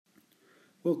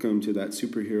Welcome to That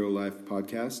Superhero Life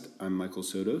podcast. I'm Michael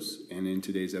Sotos, and in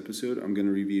today's episode, I'm going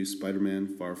to review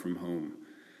Spider-Man Far From Home.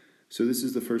 So this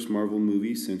is the first Marvel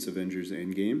movie since Avengers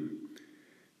Endgame.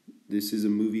 This is a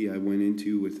movie I went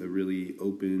into with a really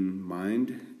open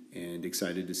mind and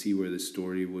excited to see where the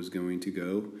story was going to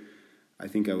go. I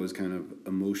think I was kind of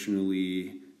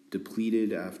emotionally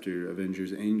depleted after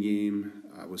Avengers Endgame.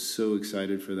 I was so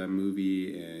excited for that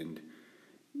movie, and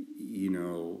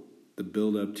the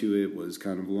build-up to it was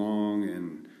kind of long,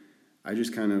 and I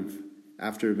just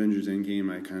after Avengers Endgame,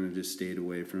 I kind of just stayed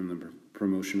away from the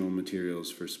promotional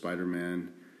materials for Spider-Man,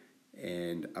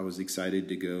 and I was excited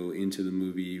to go into the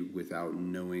movie without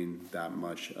knowing that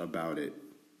much about it.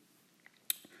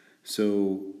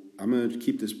 So I'm going to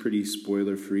keep this pretty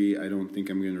spoiler-free. I don't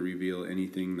think I'm going to reveal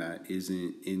anything that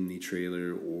isn't in the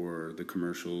trailer or the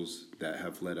commercials that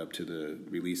have led up to the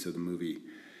release of the movie.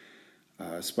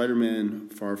 Spider-Man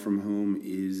Far From Home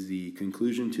is the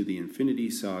conclusion to the Infinity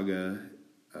Saga,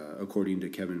 according to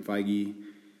Kevin Feige,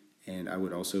 and I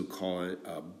would also call it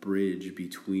a bridge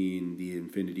between the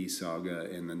Infinity Saga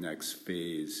and the next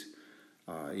phase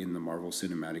in the Marvel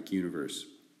Cinematic Universe.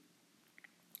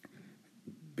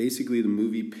 Basically, the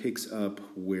movie picks up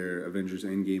where Avengers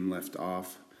Endgame left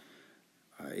off.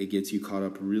 It gets you caught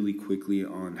up really quickly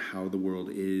on how the world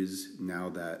is now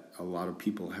that a lot of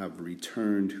people have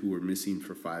returned who were missing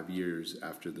for 5 years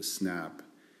after the snap.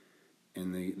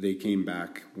 And they came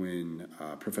back when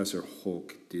Professor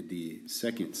Hulk did the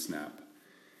second snap.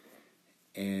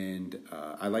 And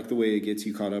I like the way it gets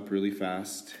you caught up really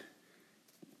fast.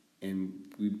 And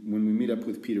when we meet up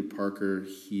with Peter Parker,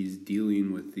 he's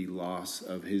dealing with the loss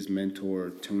of his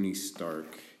mentor, Tony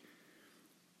Stark,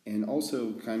 and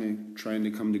also kind of trying to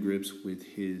come to grips with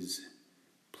his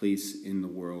place in the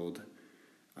world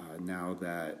now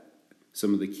that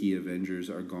some of the key Avengers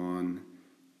are gone,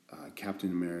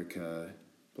 Captain America,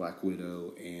 Black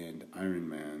Widow, and Iron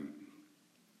Man.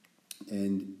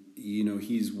 And,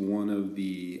 he's one of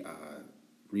the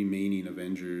remaining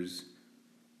Avengers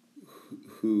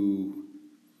who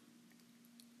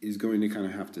is going to kind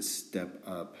of have to step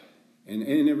up.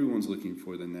 And everyone's looking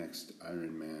for the next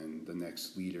Iron Man, the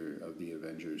next leader of the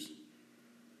Avengers.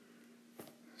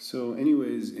 So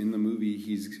anyways, in the movie,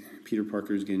 Peter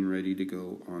Parker's getting ready to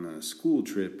go on a school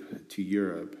trip to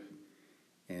Europe.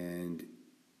 And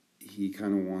he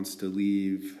kind of wants to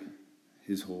leave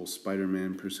his whole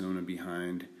Spider-Man persona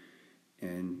behind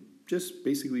and just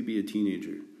basically be a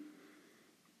teenager.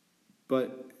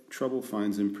 But trouble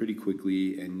finds him pretty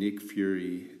quickly, and Nick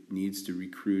Fury needs to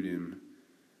recruit him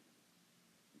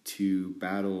to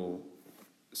battle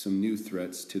some new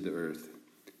threats to the Earth.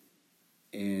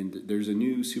 And there's a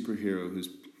new superhero who's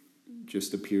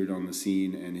just appeared on the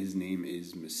scene, and his name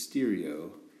is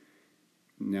Mysterio.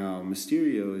 Now,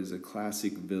 Mysterio is a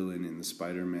classic villain in the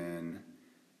Spider-Man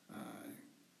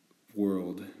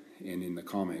world and in the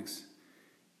comics.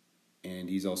 And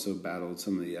he's also battled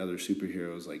some of the other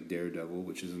superheroes like Daredevil,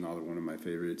 which is another one of my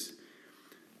favorites.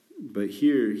 But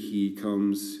here he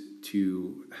comes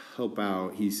to help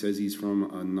out. He says he's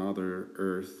from another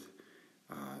Earth.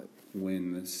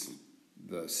 When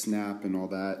the snap and all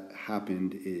that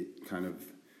happened, it kind of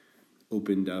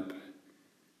opened up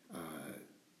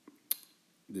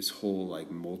this whole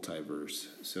multiverse.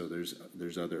 So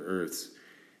there's other Earths,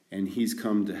 and he's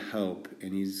come to help,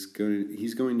 and he's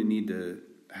going to need to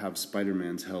have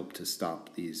Spider-Man's help to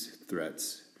stop these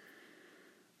threats.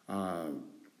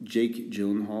 Jake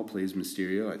Gyllenhaal plays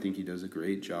Mysterio. I think he does a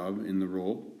great job in the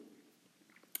role.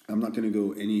 I'm not going to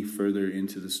go any further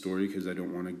into the story because I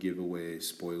don't want to give away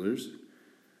spoilers.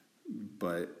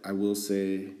 But I will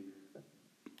say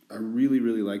I really,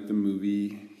 really like the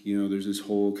movie. There's this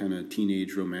whole kind of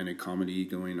teenage romantic comedy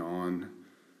going on.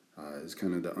 It's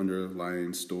kind of the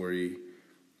underlying story,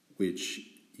 which,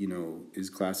 is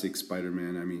classic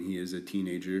Spider-Man. I mean, he is a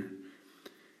teenager.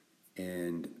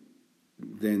 And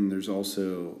then there's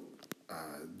also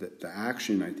the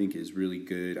action, I think, is really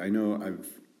good. I know I've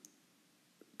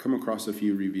come across a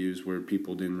few reviews where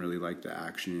people didn't really like the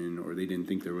action or they didn't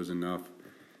think there was enough,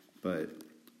 but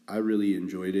I really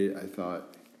enjoyed it. I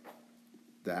thought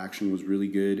the action was really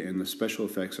good, and the special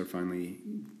effects are finally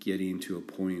getting to a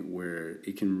point where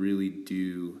it can really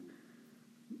do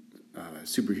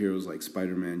superheroes like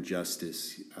Spider-Man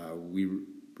justice. We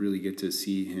really get to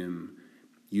see him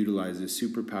utilize his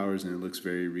superpowers, and it looks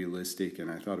very realistic.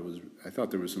 And I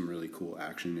thought there was some really cool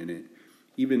action in it,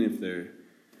 even if there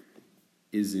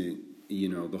isn't,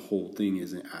 the whole thing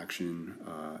isn't action.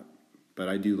 But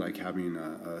I do like having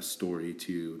a story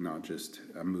too, not just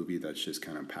a movie that's just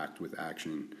kind of packed with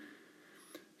action.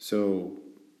 So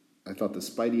I thought the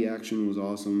Spidey action was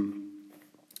awesome.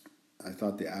 I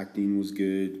thought the acting was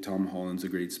good. Tom Holland's a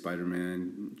great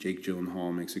Spider-Man. Jake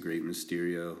Gyllenhaal makes a great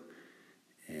Mysterio.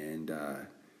 And,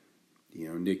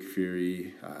 Nick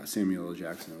Fury, Samuel L.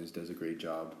 Jackson always does a great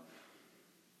job.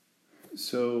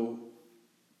 So,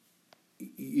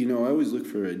 I always look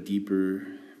for a deeper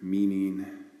meaning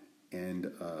and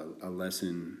a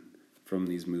lesson from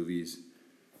these movies.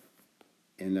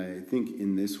 And I think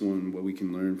in this one, what we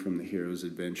can learn from the hero's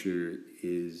adventure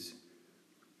is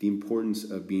the importance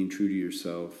of being true to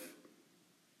yourself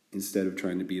instead of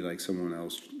trying to be like someone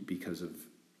else because of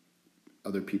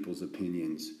other people's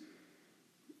opinions.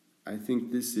 I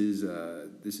think this is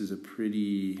a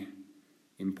pretty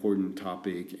important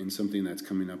topic and something that's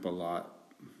coming up a lot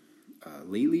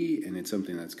lately, and it's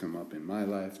something that's come up in my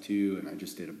life too. And I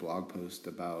just did a blog post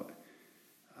about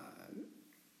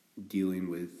dealing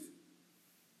with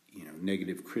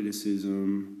negative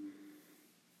criticism.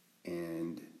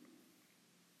 And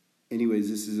anyways,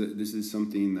 this is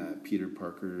something that Peter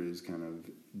Parker is kind of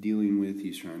dealing with.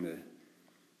 He's trying to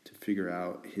figure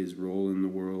out his role in the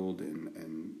world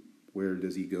and where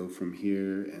does he go from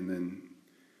here. And then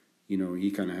he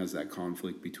kind of has that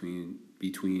conflict between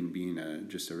being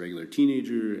just a regular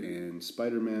teenager and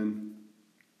Spider-Man.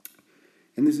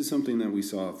 And this is something that we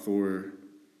saw Thor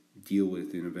deal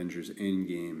with in Avengers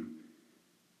Endgame,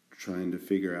 trying to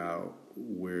figure out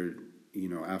where,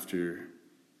 after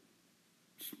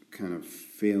kind of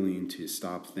failing to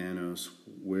stop Thanos,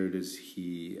 where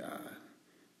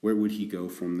would he go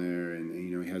from there? And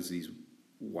he has these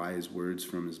wise words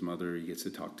from his mother. He gets to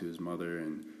talk to his mother,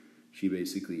 and she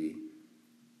basically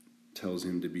tells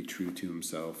him to be true to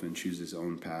himself and choose his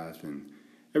own path. And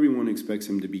everyone expects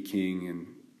him to be king, and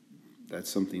that's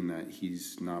something that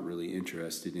he's not really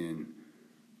interested in.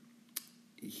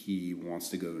 He wants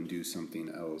to go and do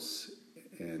something else.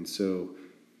 And so,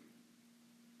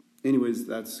 anyways,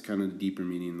 that's kind of the deeper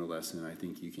meaning in the lesson I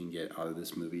think you can get out of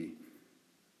this movie.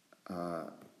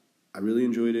 I really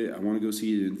enjoyed it. I want to go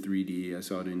see it in 3D. I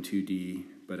saw it in 2D,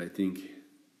 but I think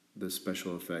the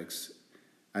special effects,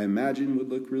 I imagine, would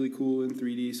look really cool in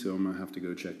 3D, so I'm going to have to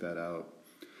go check that out.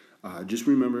 Just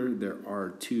remember, there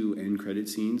are 2 end credit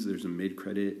scenes. There's a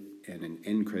mid-credit and an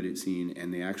end credit scene,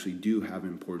 and they actually do have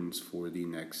importance for the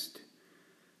next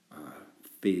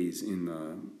phase in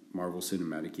the Marvel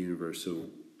Cinematic Universe. So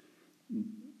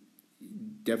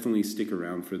definitely stick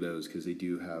around for those because they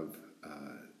do have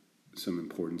some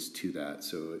importance to that.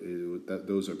 So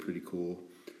those are pretty cool.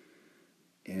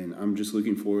 And I'm just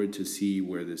looking forward to see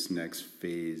where this next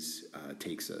phase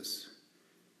takes us.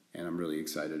 And I'm really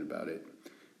excited about it.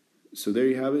 So there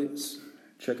you have it.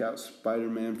 Check out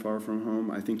Spider-Man Far From Home.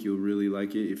 I think you'll really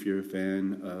like it if you're a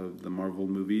fan of the Marvel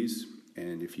movies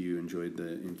and if you enjoyed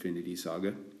the Infinity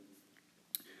Saga.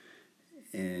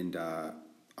 And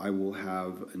I will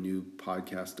have a new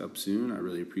podcast up soon. I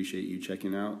really appreciate you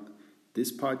checking out this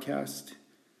podcast.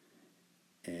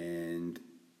 And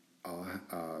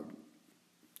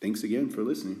thanks again for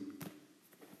listening.